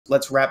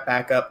Let's wrap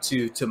back up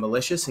to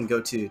malicious and go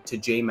to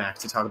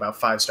J-Max to talk about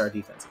 5-star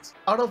defenses.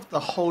 Out of the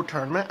whole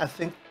tournament, I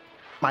think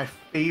my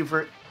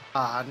favorite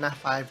Nat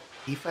 5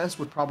 defense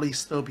would probably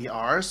still be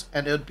ours,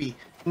 and it would be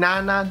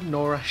Nana,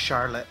 Nora,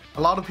 Charlotte.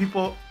 A lot of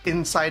people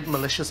inside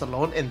malicious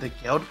alone in the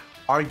guild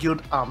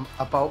argued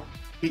about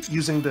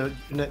using the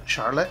unit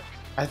Charlotte.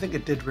 I think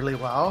it did really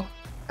well,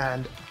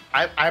 and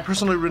I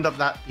personally ruined up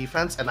that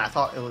defense, and I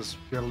thought it was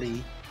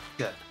really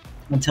good.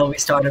 Until we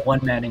started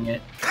one-manning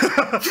it.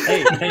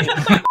 Hey.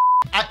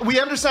 We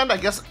understand, I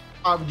guess,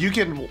 you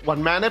can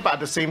one-man it, but at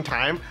the same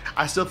time,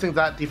 I still think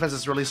that defense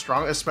is really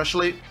strong,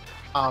 especially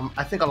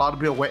I think a lot of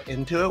people went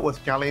into it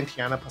with Galleon,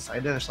 Tiana,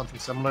 Poseidon, or something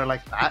similar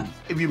like that.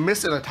 If you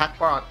miss an attack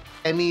bar on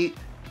any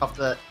of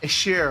the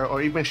Ashir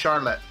or even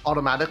Charlotte,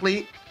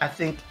 automatically, I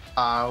think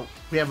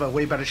we have a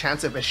way better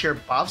chance if Ashir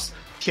buffs.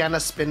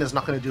 Tiana's spin is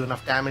not going to do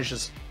enough damage,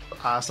 just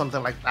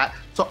something like that.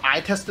 So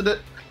I tested it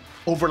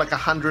over like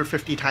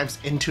 150 times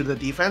into the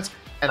defense,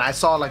 and I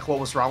saw like what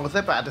was wrong with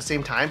it, but at the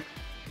same time,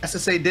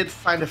 SSA did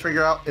find to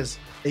figure out is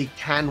they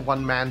can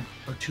one-man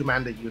or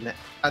two-man the unit,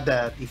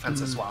 the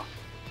defense as well,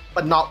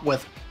 but not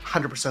with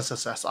 100%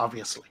 success,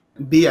 obviously.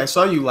 B, I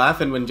saw you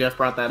laughing when Jeff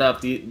brought that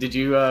up. Did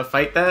you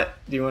fight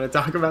that? Do you want to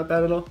talk about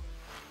that at all?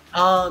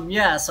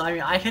 Yeah, so I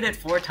mean, I hit it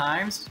 4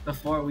 times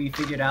before we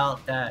figured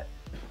out that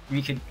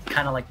we could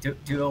kind of like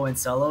duo and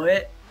solo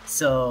it.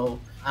 So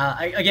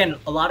again,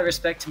 a lot of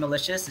respect to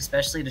Malicious,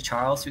 especially to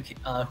Charles, who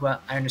I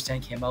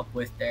understand came up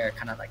with their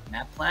kind of like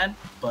map plan.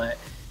 But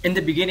in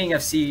the beginning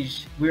of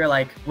Siege, we were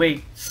like,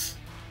 wait,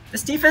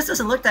 this defense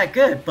doesn't look that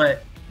good,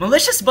 but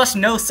Malicious must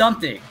know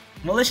something.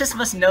 Malicious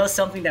must know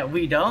something that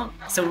we don't.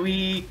 So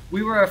we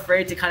were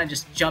afraid to kind of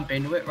just jump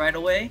into it right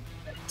away.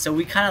 So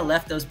we kind of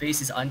left those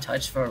bases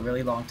untouched for a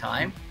really long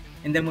time.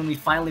 And then when we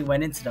finally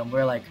went into them, we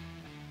were like,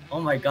 oh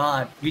my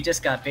god, we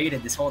just got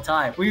baited this whole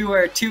time. We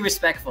were too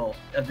respectful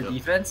of the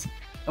defense.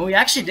 And we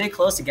actually did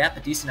close the gap a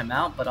decent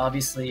amount, but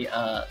obviously,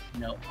 you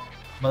know,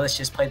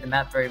 Malicious played the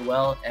map very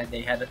well, and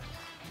they had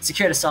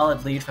secured a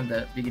solid lead from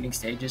the beginning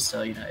stages.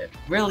 So, you know, it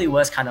really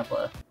was kind of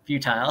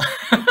futile.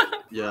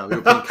 Yeah, we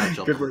were playing catch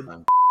up. Good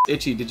word.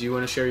 Itchy, did you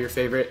want to share your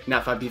favorite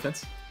Nat 5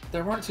 defense?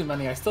 There weren't too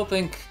many. I still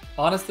think,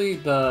 honestly,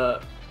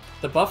 the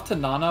buff to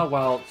Nana,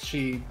 while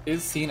she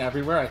is seen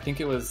everywhere, I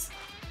think it was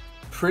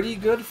pretty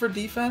good for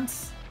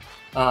defense.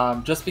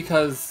 Just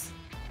because,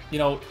 you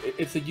know,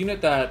 it's a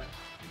unit that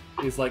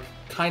is like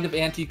kind of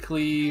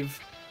anti-cleave,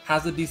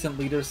 has a decent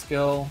leader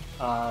skill,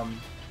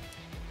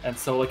 and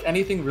so like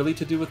anything really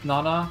to do with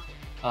Nana,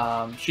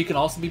 she can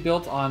also be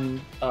built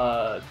on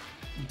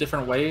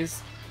different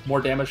ways. More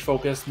damage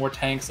focused, more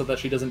tanks so that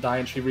she doesn't die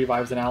and she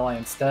revives an ally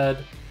instead.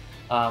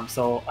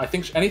 So I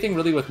think anything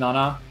really with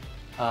Nana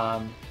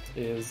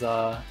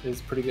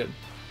is pretty good.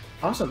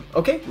 Awesome.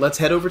 Okay, let's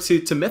head over to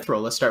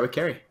Mithril. Let's start with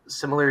Carrie.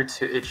 Similar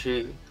to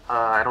Itchy,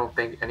 I don't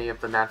think any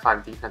of the Nat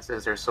 5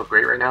 defenses are so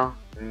great right now.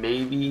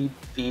 Maybe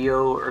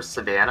Theo or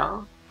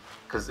Savannah,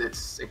 because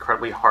it's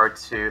incredibly hard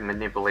to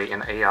manipulate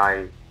an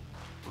AI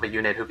of a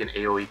unit who can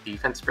AoE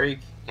defense break,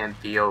 and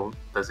Theo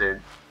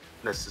doesn't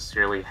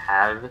necessarily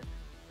have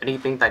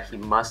anything that he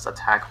must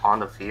attack on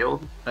the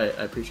field. I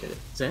appreciate it.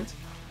 Zant?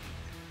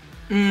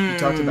 You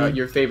talked about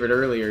your favorite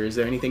earlier. Is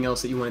there anything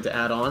else that you wanted to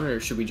add on, or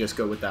should we just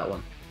go with that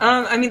one?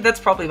 I mean, that's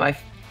probably my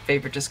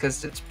favorite, just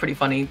because it's pretty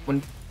funny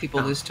when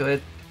people lose to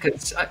it.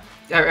 Because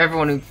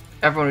everyone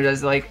who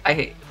does, like, I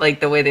hate like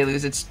the way they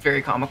lose. It's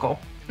very comical,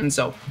 and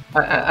so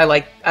I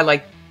like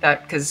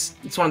that because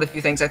it's one of the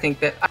few things I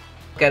think that I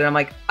look at it, I'm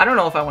like, I don't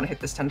know if I want to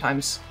hit this 10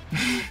 times.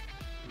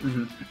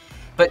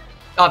 But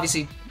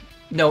obviously,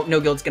 no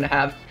guild's gonna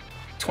have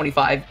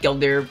 25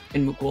 Gildir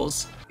and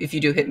Mookuls. If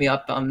you do hit me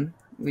up,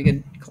 we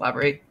could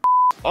collaborate.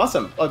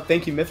 Awesome.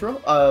 Thank you,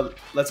 Mithril.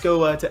 Let's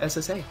go to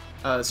SSA.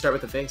 Start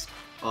with the face.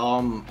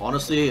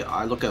 Honestly,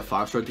 I look at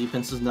 5-star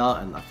defenses now,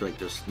 and I feel like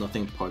there's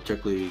nothing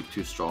particularly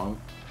too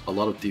strong. A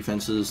lot of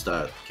defenses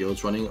that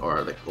Guild's running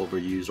are like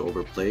overused or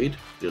overplayed.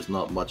 There's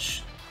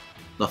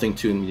nothing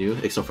too new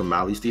except for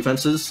Mali's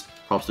defenses.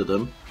 Props to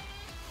them.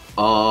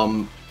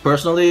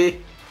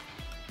 Personally,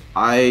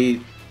 I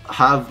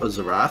have a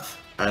Zerath,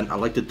 and I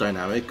like the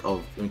dynamic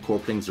of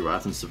incorporating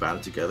Zerath and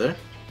Savannah together.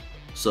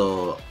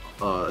 So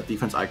a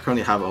defense I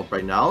currently have up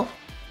right now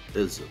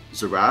is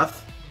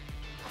Zerath,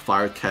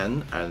 Fire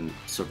Ken, and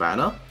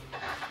Savannah.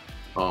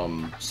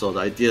 So the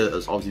idea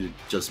is obviously to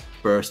just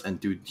burst and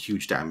do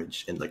huge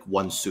damage in like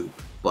one soup.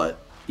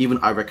 But even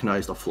I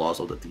recognize the flaws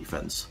of the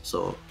defense,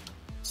 so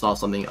it's not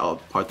something I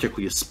would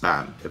particularly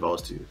spam if I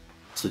was to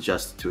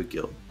suggest to a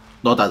guild.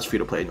 Not that it's free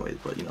to play anyway,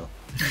 but you know.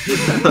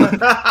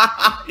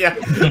 Yeah,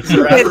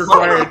 Zerath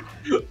required.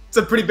 It's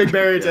a pretty big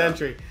barrier to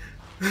entry.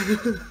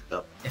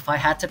 If I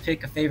had to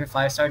pick a favorite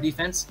 5-star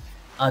defense,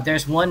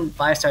 there's one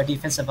 5-star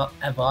defense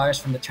of ours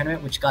from the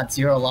tournament which got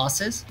 0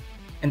 losses,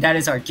 and that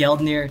is our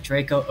Geldnir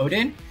Draco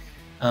Odin.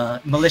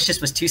 Malicious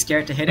was too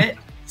scared to hit it,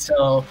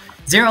 so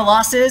 0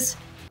 losses,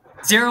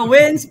 0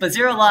 wins, but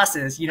 0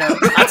 losses. You know,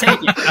 I'll take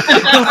it.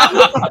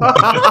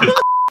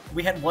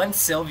 We had one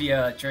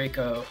Sylvia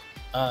Draco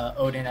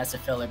Odin as a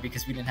filler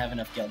because we didn't have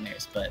enough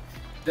Gelmirs. But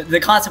the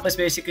concept was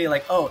basically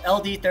like, oh,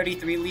 LD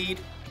 33 lead,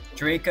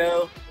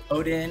 Draco,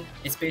 Odin.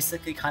 It's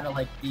basically kind of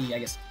like the, I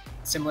guess,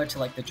 similar to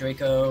like the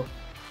Draco,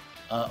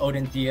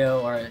 Odin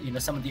Theo, or you know,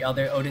 some of the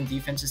other Odin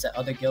defenses that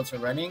other guilds were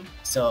running.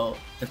 So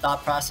the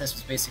thought process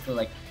was basically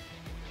like,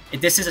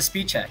 this is a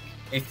speed check.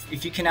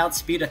 If you can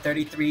outspeed a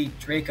 33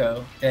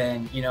 Draco,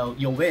 then you know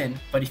you'll win.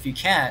 But if you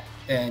can't,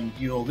 then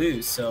you'll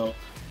lose. So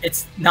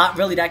it's not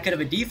really that good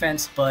of a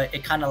defense, but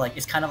it's kind of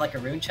like a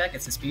rune check.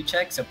 It's a speed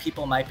check, so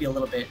people might be a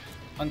little bit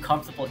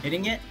uncomfortable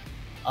hitting it.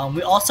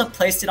 We also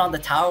placed it on the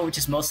tower, which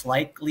is most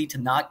likely to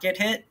not get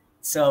hit.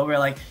 So we're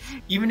like,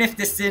 even if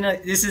this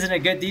isn't a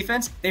good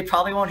defense, they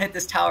probably won't hit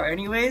this tower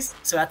anyways.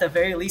 So at the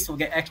very least, we'll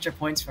get extra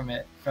points from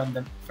it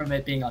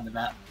being on the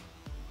map.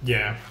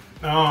 Yeah.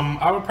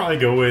 I would probably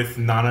go with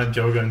Nana,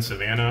 Joga, and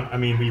Savannah. I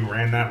mean, we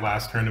ran that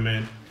last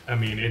tournament. I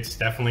mean, it's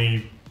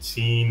definitely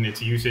seen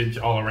its usage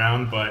all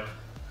around, but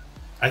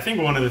I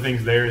think one of the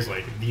things there is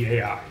like the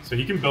AI. So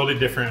you can build it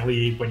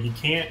differently, but you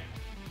can't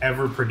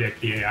ever predict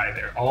the AI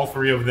there. All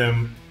three of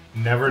them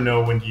never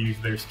know when to use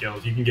their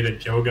skills. You can get a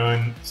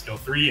Jogun skill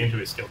 3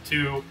 into a skill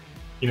 2.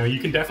 You know,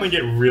 you can definitely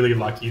get really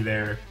lucky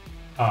there.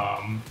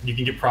 You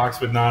can get procs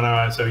with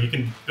Nana, so you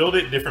can build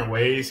it different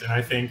ways, and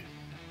I think,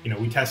 you know,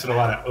 we tested a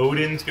lot of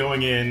Odins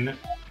going in,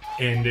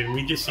 and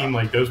we just seemed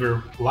like those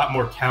were a lot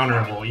more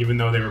counterable, even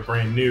though they were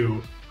brand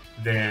new,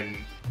 than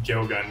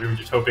Jogun. We were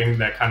just hoping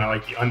that kind of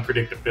like the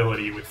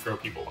unpredictability would throw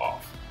people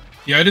off.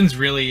 The Odins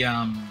really,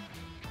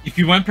 if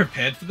you weren't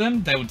prepared for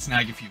them, they would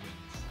snag a few wins.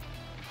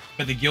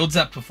 But the guilds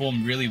that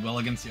perform really well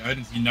against the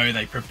Odins, you know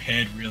they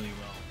prepared really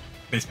well.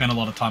 They spent a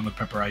lot of time with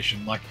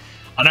preparation. Like,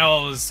 I know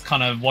I was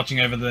kind of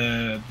watching over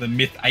the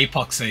Myth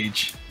Apoc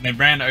siege, and they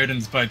ran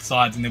Odins both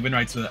sides, and their win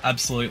rates were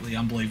absolutely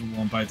unbelievable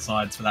on both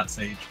sides for that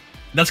siege.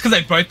 And that's because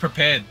they both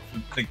prepared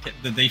for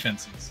the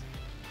defenses.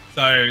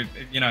 So,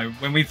 you know,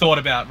 when we thought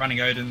about running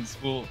Odins,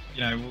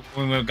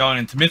 when we were going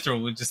into Mithril,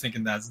 we were just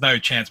thinking there's no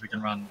chance we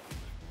can run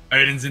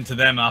Odins into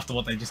them after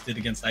what they just did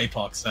against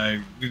Apoc. So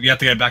we have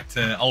to go back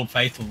to Old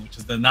Faithful, which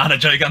is the Nana,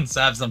 Jogun,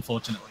 Savs,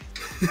 unfortunately.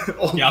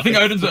 Yeah, I think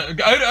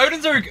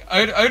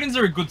Odins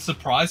are a good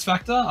surprise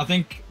factor. I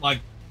think like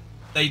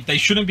they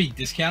shouldn't be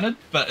discounted,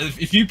 but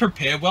if you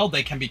prepare well,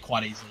 they can be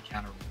quite easily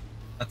counterable.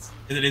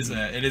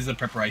 It is a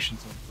preparation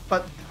tool.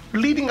 But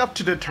leading up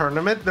to the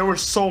tournament, there were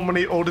so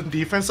many Odin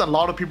defense. A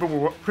lot of people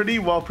were pretty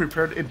well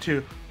prepared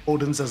into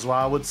Odins as well,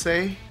 I would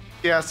say.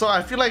 Yeah, so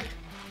I feel like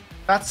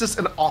that's just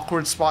an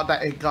awkward spot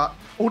that it got.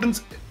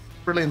 Odin's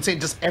really insane.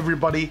 Just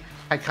everybody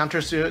had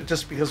counters to it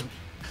just because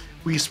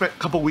we spent a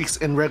couple weeks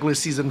in regular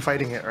season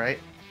fighting it, right?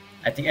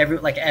 I think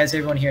as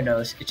everyone here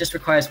knows, it just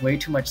requires way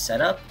too much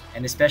setup,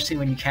 and especially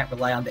when you can't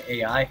rely on the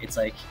AI,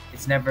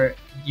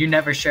 you're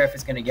never sure if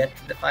it's going to get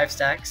to the 5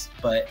 stacks,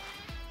 but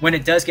when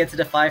it does get to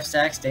the 5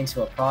 stacks, thanks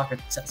to a proc or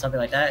something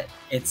like that,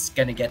 it's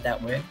going to get that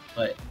win.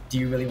 But do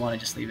you really want to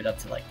just leave it up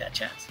to like that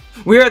chance?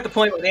 We're at the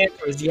point where the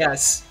answer is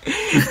yes.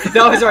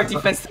 That was our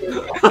defense. It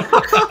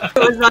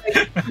was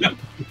like,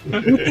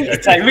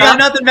 it's like, we got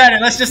nothing better.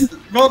 Let's just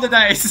roll the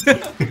dice.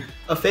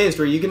 Phase,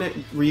 were you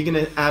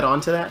gonna add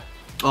on to that?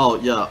 Oh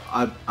yeah,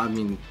 I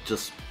mean,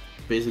 just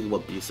basically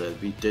what B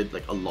said. We did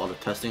like a lot of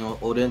testing on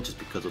Odin just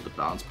because of the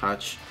balance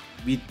patch.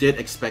 We did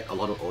expect a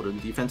lot of Odin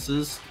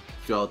defenses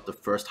throughout the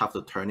first half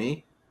of the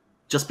tourney,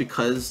 just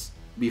because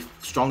we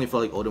strongly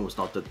felt like Odin was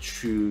not the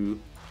true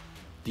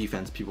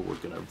defense people were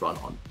gonna run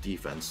on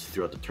defense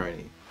throughout the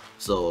tourney.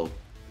 So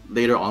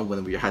later on,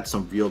 when we had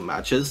some real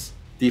matches,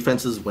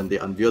 defenses when they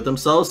unveiled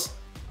themselves,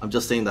 I'm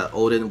just saying that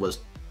Odin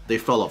they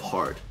fell off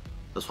hard.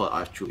 That's what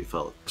I truly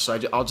felt. So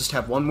I'll just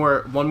have one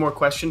more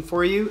question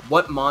for you.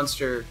 What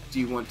monster do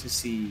you want to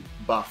see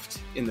buffed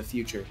in the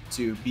future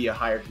to be a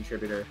higher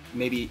contributor?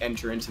 Maybe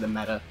enter into the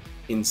meta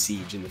in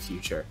Siege in the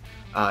future.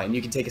 And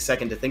you can take a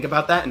second to think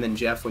about that, and then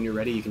Jeff, when you're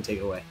ready, you can take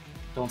it away.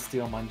 Don't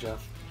steal mine,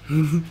 Jeff.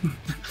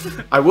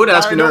 I would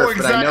ask a nerf,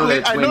 but I know that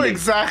it's I know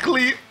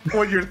exactly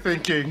what you're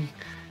thinking.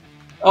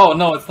 Oh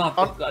no, it's not.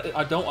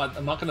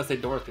 I'm not gonna say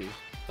Dorothy.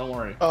 Don't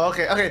worry. Oh,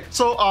 okay.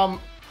 So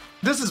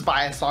this is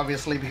biased,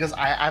 obviously, because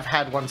I've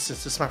had one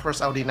since this is my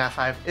first LD Nat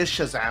 5. Is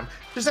Shazam.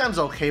 Shazam's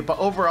okay, but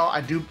overall,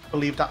 I do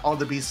believe that all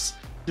the beasts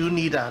do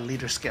need a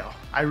leader skill.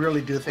 I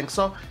really do think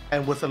so.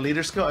 And with a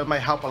leader skill, it might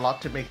help a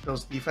lot to make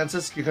those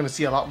defenses. You're going to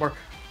see a lot more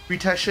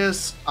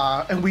reteshes.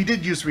 And we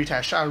did use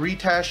retesh.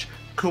 Retesh,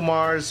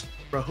 Kumars,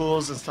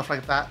 Rahuls, and stuff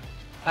like that.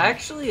 I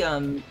actually,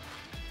 on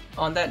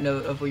that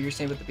note of what you're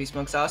saying with the Beast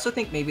Monks, I also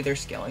think maybe their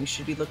scaling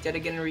should be looked at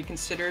again and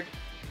reconsidered.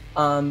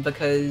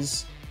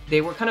 Because they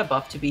were kind of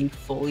buffed to being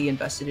fully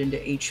invested into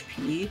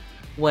HP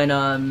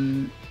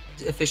when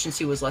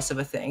efficiency was less of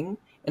a thing.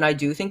 And I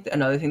do think that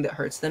another thing that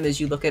hurts them is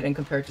you look at and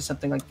compare it to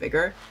something like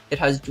Vigor. It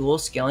has dual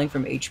scaling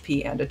from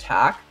HP and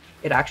attack.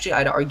 It actually,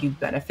 I'd argue,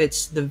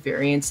 benefits the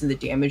variance and the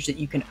damage that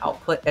you can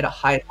output at a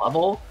high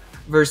level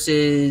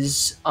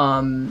versus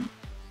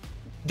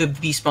the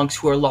Beast Monks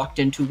who are locked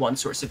into one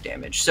source of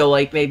damage. So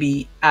like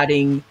maybe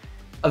adding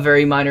a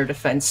very minor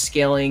defense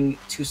scaling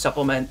to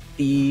supplement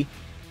the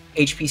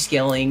HP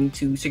scaling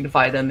to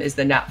signify them as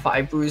the Nat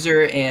 5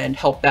 bruiser and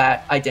help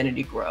that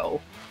identity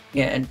grow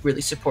and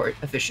really support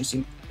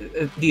efficiency,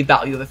 the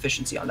value of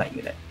efficiency on that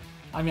unit.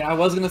 I mean, I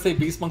was going to say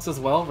Beast Monks as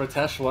well.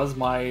 Ritesh was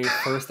my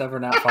first ever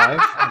Nat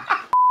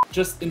 5.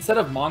 Just instead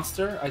of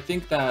monster, I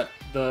think that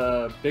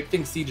the big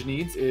thing Siege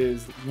needs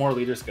is more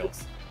leader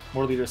skills,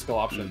 more leader skill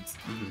options.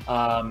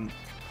 Mm-hmm.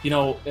 You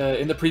know,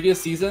 in the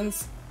previous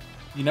seasons,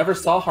 you never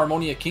saw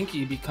Harmonia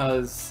Kinky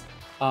because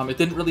it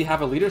didn't really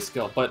have a leader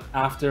skill. But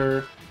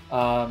after,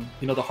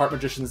 you know, the Heart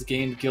Magicians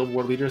gained Guild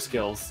War leader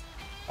skills,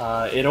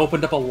 it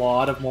opened up a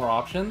lot of more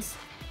options.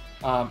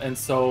 And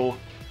so,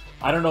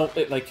 I don't know,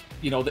 like,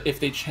 you know, if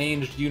they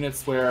changed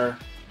units where,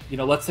 you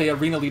know, let's say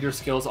arena leader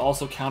skills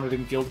also counted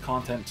in guild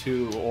content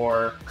too,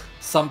 or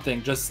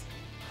something. Just,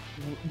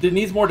 it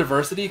needs more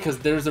diversity because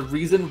there's a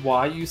reason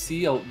why you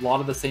see a lot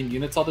of the same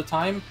units all the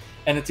time,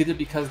 and it's either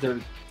because their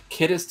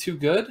kit is too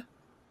good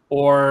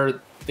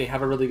or they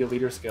have a really good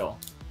leader skill.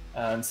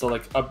 And so,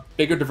 like, a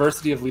bigger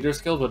diversity of leader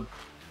skills would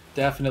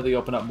definitely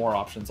open up more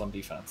options on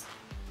defense.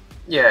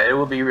 Yeah, it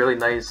would be really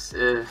nice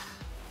if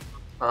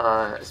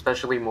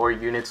especially more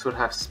units would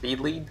have speed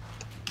lead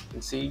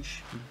in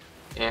Siege.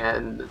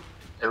 And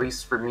at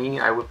least for me,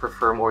 I would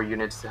prefer more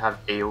units to have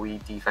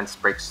AoE defense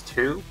breaks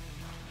too,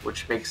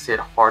 which makes it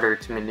harder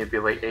to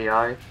manipulate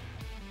AI.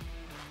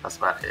 That's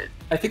about it.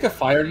 I think a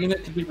fire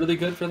unit could be really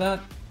good for that.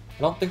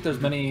 I don't think there's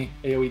many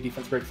AoE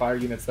defense break fire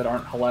units that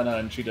aren't Helena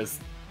and she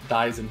just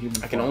dies in human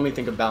form. I can only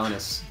think of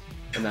Balinus,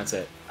 and that's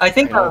it. I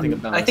think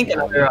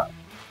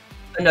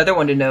another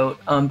one to note,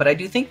 but I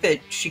do think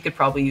that she could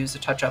probably use a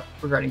touch-up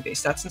regarding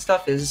base stats and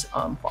stuff is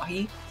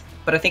Hwahi,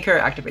 but I think her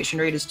activation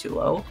rate is too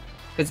low,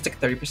 because it's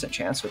like a 30%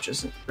 chance, which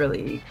isn't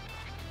really...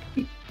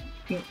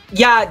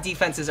 Yeah,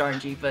 defense is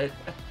RNG, but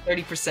a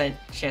 30%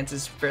 chance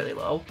is fairly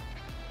low.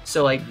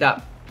 So like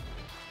that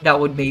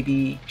would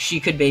maybe... She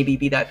could maybe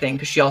be that thing,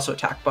 because she also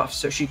attack buffs,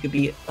 so she could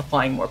be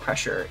applying more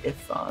pressure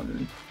if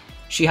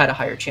she had a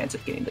higher chance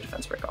of getting the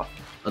defense break off.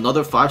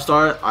 Another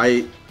 5-star,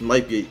 I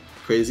might be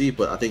crazy,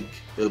 but I think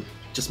it'll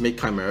just make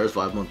Chimeras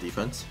viable on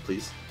defense,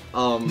 please.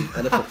 And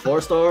if a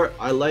 4-star,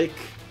 I like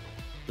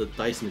the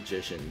Dice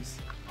Magicians.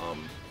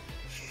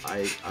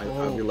 I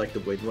really like the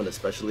wind one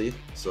especially,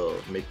 so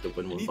make the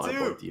wind one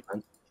viable on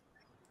defense.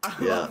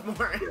 Yeah,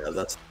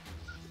 that's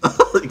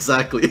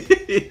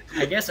exactly.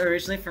 I guess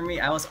originally for me,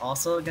 I was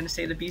also gonna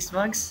say the Beast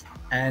Monks,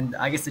 and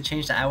I guess the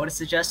change that I would have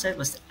suggested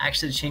was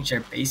actually to change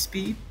their base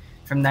speed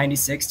from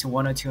 96 to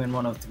 102 and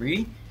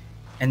 103,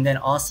 and then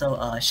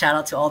also shout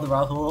out to all the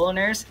Rahul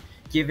owners.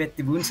 Give it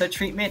the Woundset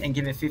treatment and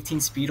give it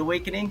 15 speed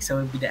awakening, so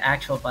it would be the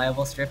actual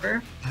viable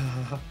stripper.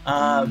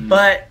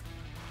 But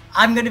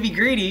I'm gonna be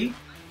greedy,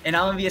 and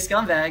I'm gonna be a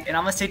scumbag, and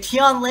I'm gonna say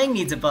Tian Lang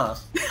needs a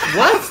buff.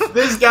 What?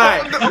 This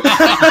guy.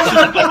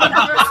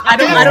 I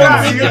don't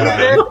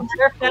think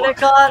they're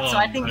Fedicon, so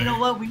I think, you know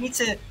what, we need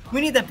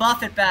to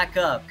buff it back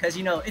up, because,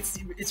 you know, it's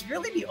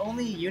really the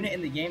only unit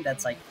in the game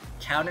that's like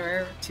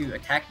counter to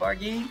attack bar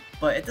gain,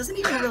 but it doesn't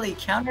even really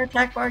counter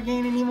attack bar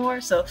gain anymore,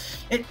 so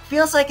it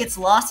feels like it's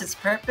lost its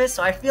purpose,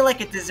 so I feel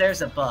like it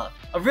deserves a buff.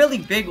 A really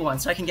big one,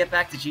 so I can get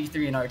back to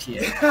G3 and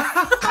RTA.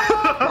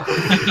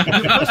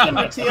 You're pushing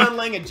the Tian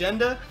Lang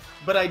agenda,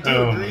 but I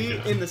do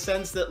agree in the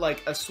sense that,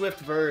 like, a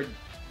Swift Verd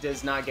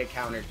does not get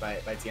countered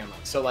by Tian Lang.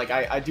 So, like,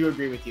 I do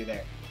agree with you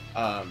there.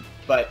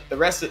 But the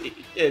rest of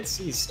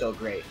he's still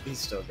great. He's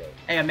still great.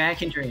 Hey, a man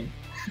can dream.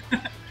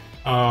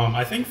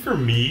 I think for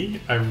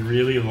me, I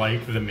really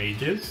like the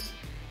mages,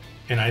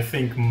 and I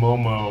think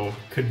Momo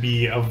could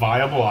be a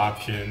viable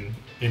option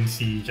in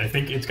Siege. I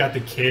think it's got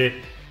the kit.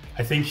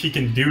 I think she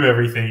can do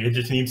everything. It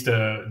just needs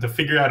to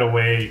figure out a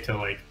way to,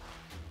 like,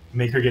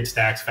 make her get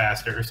stacks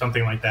faster or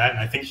something like that. And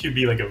I think she'd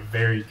be like a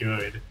very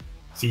good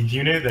Siege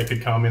unit that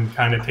could come and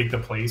kind of take the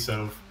place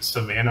of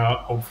Savannah,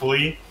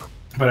 hopefully.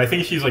 But I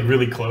think she's like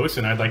really close,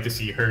 and I'd like to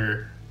see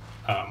her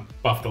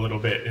buffed a little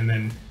bit. And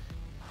then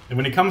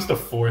when it comes to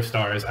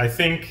 4-stars, I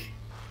think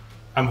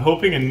I'm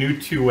hoping a new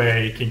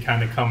 2A can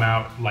kind of come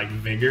out like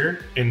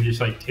Vigor and just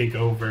like take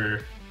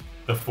over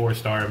the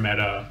 4-star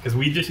meta, because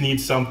we just need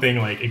something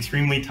like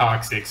extremely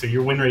toxic, so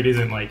your win rate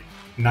isn't like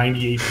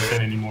 98%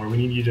 anymore. We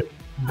need you to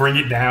bring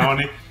it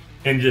down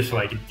and just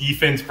like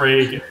defense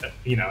break,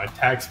 you know,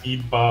 attack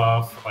speed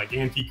buff, like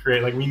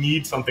anti-crit. Like, we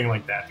need something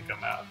like that to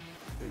come out.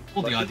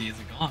 All the ideas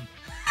are gone.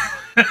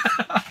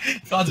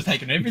 Guys are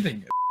taking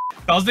everything.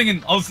 I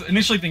was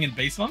initially thinking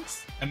Beast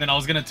Monks, and then I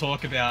was going to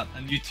talk about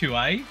a new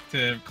 2A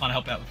to kind of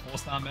help out the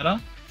 4-star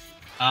meta.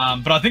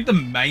 But I think the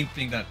main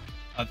thing that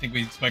I think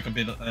we spoke a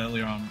bit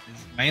earlier on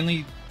is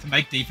mainly to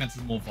make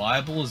defenses more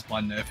viable is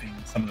by nerfing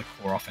some of the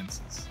core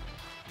offenses.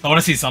 So I want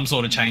to see some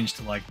sort of change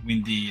to like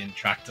Windy and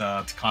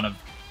Tractor to kind of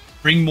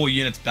bring more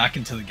units back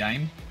into the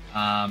game.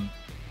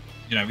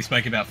 You know, we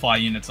spoke about fire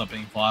units not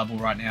being viable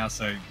right now,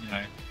 so, you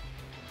know,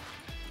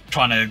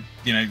 trying to,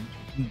 you know,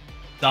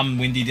 dumb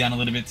Windy down a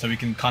little bit so we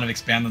can kind of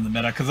expand on the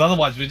meta, because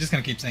otherwise we're just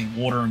going to keep seeing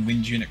water and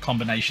wind unit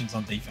combinations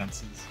on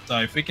defenses. So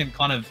if we can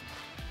kind of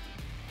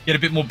get a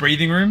bit more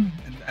breathing room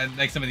and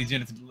make some of these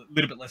units a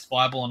little bit less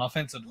viable on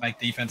offense, it'll make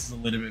defenses a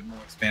little bit more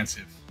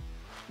expansive.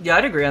 Yeah,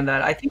 I'd agree on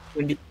that. I think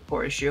windy is a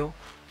core issue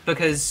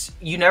because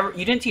you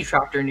didn't teach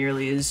tractor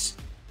nearly as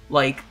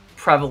like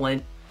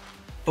prevalent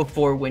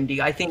before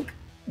windy. I think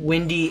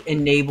windy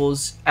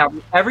enables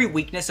every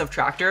weakness of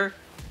tractor.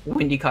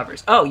 Windy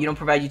covers. Oh, you don't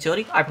provide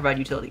utility? I provide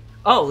utility.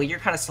 Oh, you're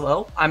kind of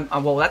slow. I'm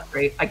well. That's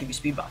great. I give you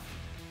speed buff.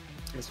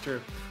 That's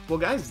true. Well,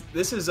 guys,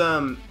 this has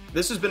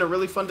been a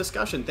really fun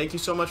discussion. Thank you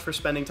so much for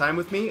spending time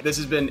with me. This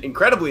has been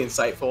incredibly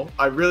insightful.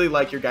 I really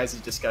like your guys'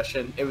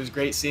 discussion. It was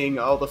great seeing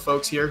all the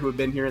folks here who have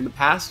been here in the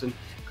past, and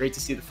great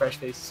to see the fresh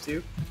faces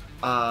too.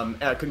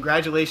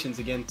 Congratulations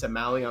again to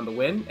Mally on the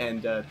win,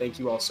 and thank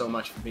you all so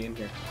much for being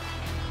here.